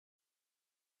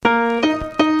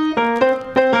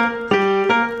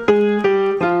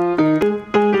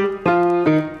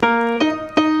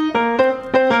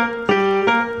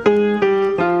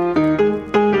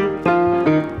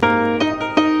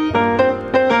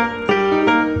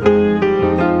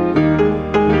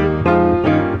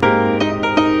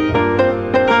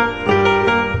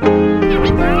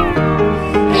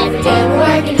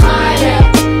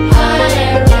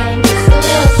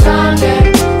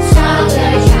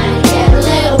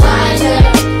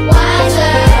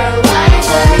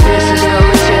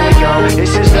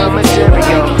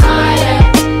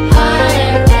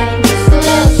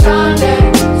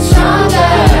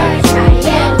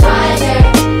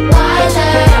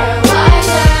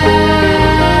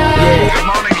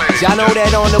Y'all know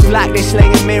that on the block they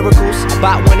slinging miracles.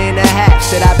 About 1.5.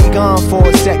 Said I be gone for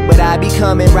a sec, but I be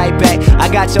coming right back. I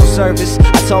got your service.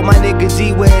 I told my nigga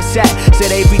D where it's at.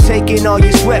 Said they be taking all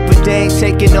your sweat, but they ain't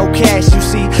taking no cash. You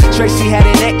see, Tracy had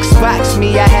an Xbox,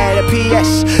 me I had a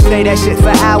PS. Play that shit for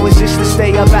hours just to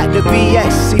stay up at the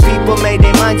BS. See, people made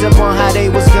their minds up on how they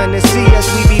was gonna see us.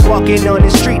 We be walking on the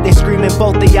street, they screaming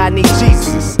both of y'all need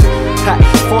Jesus.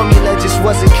 Formula just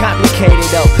wasn't complicated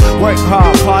though. Work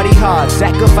hard, party hard,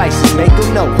 sacrifices, make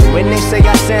them know. When they say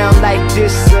I sound like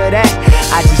this or that,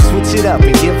 I just switch it up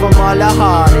and give them all a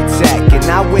heart attack. And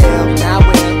I will.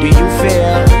 Do you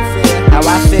feel how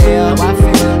I feel?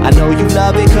 I know you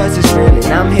love it cause it's real and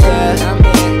I'm here.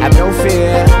 Have no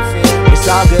fear, it's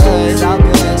all good.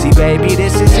 See baby,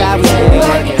 this is how we do it.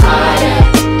 Working harder,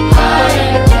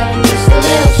 just a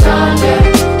little stronger,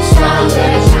 trying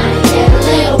to get a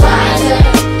little wiser.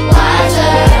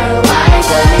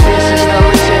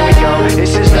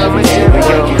 This is the material.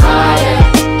 Working harder,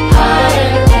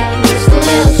 just a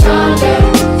little stronger,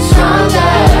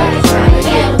 trying to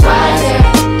get wiser.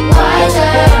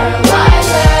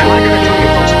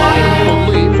 I don't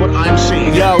believe what I'm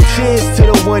seeing. Yo, cheers to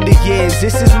the wonder years,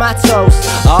 this is my toast.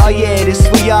 Oh yeah, this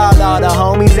for y'all, all the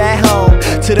homies at home.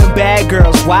 To them bad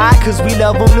girls, why? Cause we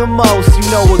love them the most. You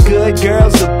know a good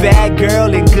girl's a bad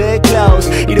girl in good clothes.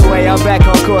 Either way, I'm back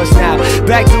on course now.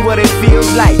 Back to what it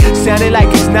feels like. Sounded like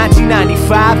it's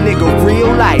 1995, nigga,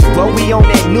 real life. But we on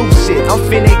that new shit, I'm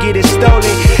finna get it stolen.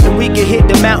 And we can hit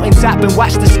the mountaintop and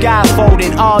watch the sky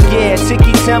folding. Oh yeah,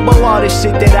 Tiki Tembo, all the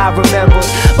shit that I remember.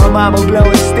 My mama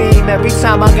blowing steam every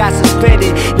time I got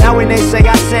suspended. Now when they say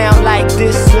I sound like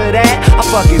this or that, I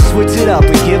fucking switch it up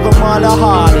and give them all a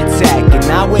heart attack. And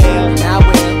I will.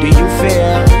 Do you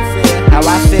feel how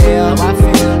I feel?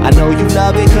 I know you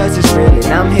love it cause it's real and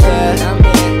I'm here.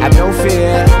 Have no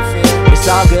fear,